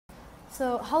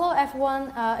So hello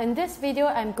everyone, in this video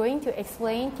I'm going to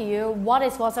explain to you what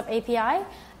is WhatsApp API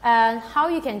and how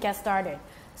you can get started.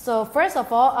 So first of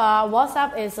all,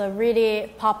 WhatsApp is a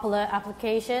really popular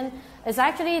application. It's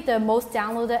actually the most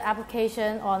downloaded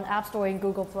application on App Store and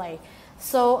Google Play.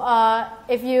 So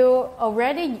if you're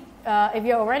already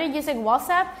using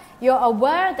WhatsApp, you're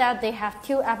aware that they have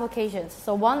two applications.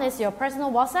 So one is your personal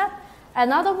WhatsApp,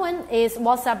 another one is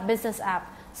WhatsApp Business app.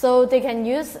 So they can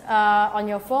use on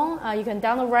your phone, you can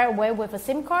download right away with a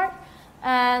SIM card.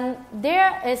 And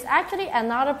there is actually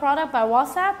another product by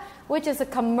WhatsApp, which is a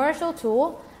commercial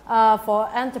tool for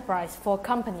enterprise, for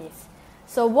companies.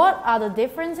 So what are the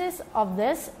differences of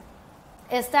this?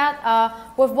 Is that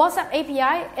with WhatsApp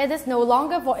API, it is no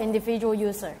longer for individual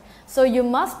user. So you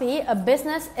must be a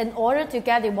business in order to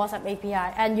get the WhatsApp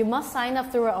API, and you must sign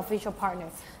up through an official partner.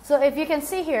 So if you can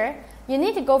see here, you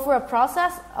need to go through a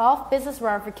process of business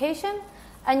verification,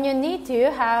 and you need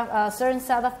to have a certain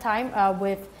set of time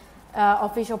with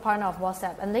official partner of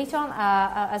WhatsApp. And later on,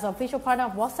 as official partner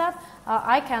of WhatsApp,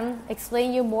 I can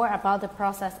explain you more about the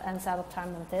process and set of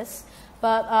time of this.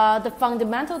 But the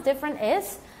fundamental difference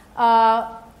is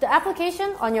the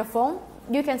application on your phone,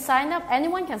 you can sign up,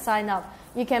 anyone can sign up.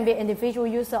 You can be an individual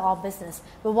user or business.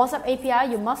 With WhatsApp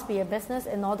API, you must be a business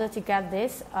in order to get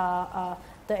this, the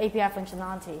API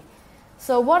functionality.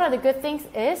 So what are the good things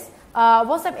is,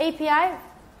 WhatsApp API,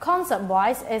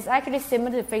 concept-wise, is actually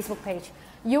similar to Facebook page.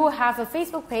 You will have a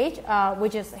Facebook page,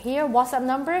 which is here, WhatsApp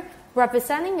number,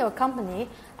 representing your company,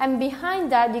 and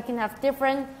behind that, you can have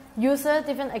different user,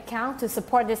 different account to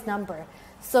support this number.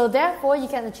 So therefore, you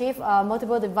can achieve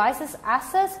multiple devices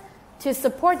access to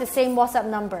support the same WhatsApp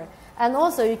number. And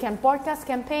also, you can broadcast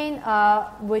campaign,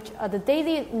 which the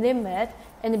daily limit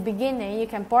in the beginning, you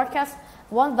can broadcast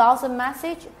 1,000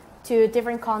 message to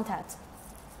different contacts.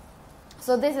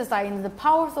 So this is like the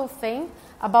powerful thing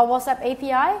about WhatsApp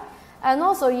API. And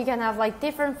also, you can have like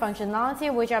different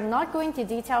functionality, which I'm not going to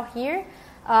detail here.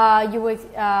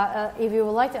 If you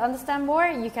would like to understand more,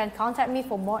 you can contact me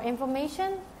for more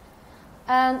information.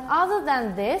 And other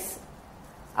than this,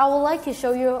 I would like to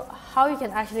show you how you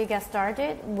can actually get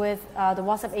started with the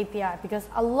WhatsApp API, because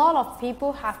a lot of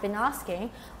people have been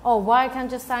asking, oh, why can't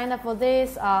I just sign up for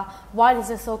this? Why is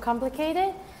it so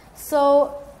complicated?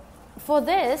 So for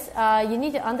this, you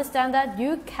need to understand that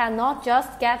you cannot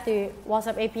just get the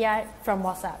WhatsApp API from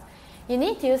WhatsApp. You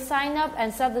need to sign up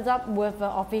and set it up with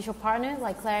an official partner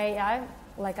like Claire AI,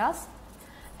 like us.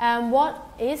 And what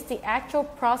is the actual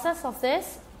process of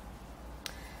this?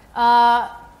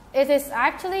 It is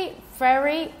actually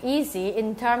very easy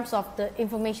in terms of the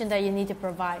information that you need to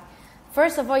provide.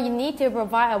 First of all, you need to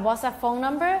provide a WhatsApp phone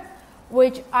number,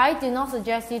 which I do not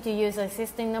suggest you to use an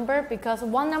existing number, because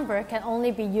one number can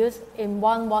only be used in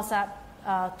one WhatsApp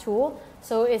tool.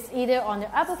 So it's either on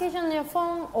the application on your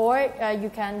phone, or you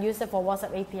can use it for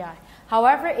WhatsApp API.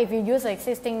 However, if you use an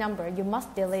existing number, you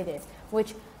must delete it,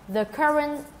 which the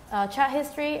current chat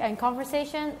history and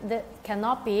conversation that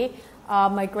cannot be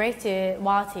migrate to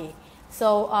WATI.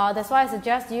 So that's why I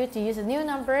suggest you to use a new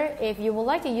number. If you would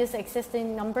like to use the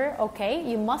existing number, okay,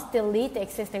 you must delete the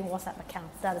existing WhatsApp account.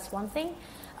 That is one thing.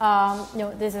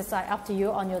 This is up to you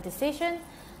on your decision.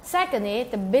 Secondly,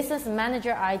 the business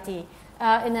manager ID.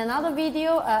 In another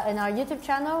video in our YouTube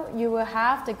channel, you will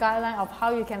have the guideline of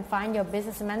how you can find your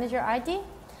business manager ID.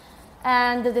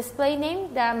 And the display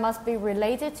name that must be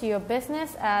related to your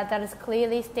business that is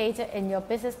clearly stated in your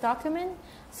business document.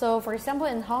 So for example,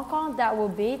 in Hong Kong, that will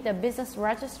be the business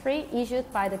registry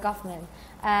issued by the government.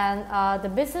 And the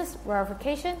business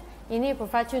verification, you need to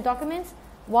provide two documents.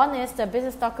 One is the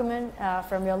business document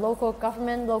from your local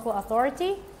government, local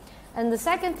authority. And the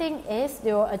second thing is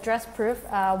your address proof,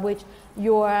 which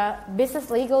your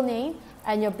business legal name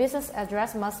and your business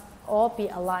address must all be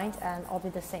aligned and all be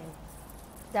the same.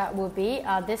 That will be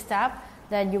this step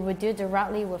that you would do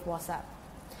directly with WhatsApp.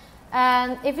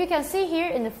 And if you can see here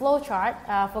in the flow chart,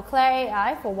 for Claire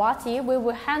AI, for WATI, we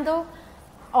will handle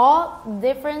all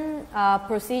different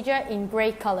procedure in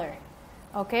gray color.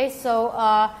 Okay, so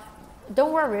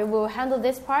don't worry, we will handle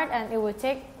this part, and it will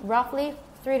take roughly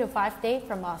 3 to 5 days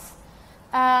from us.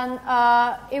 And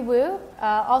it will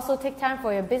also take time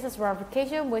for your business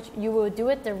verification, which you will do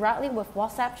it directly with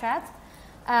WhatsApp chat.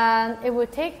 And it will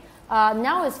take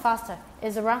now it's faster.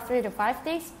 It's around 3 to 5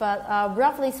 days, but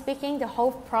roughly speaking, the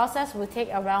whole process will take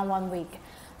around 1 week.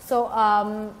 So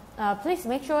please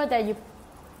make sure that you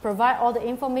provide all the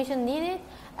information needed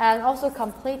and also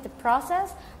complete the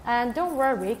process. And don't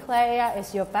worry, Claire AI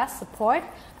is your best support,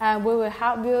 and we will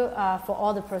help you for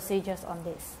all the procedures on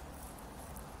this.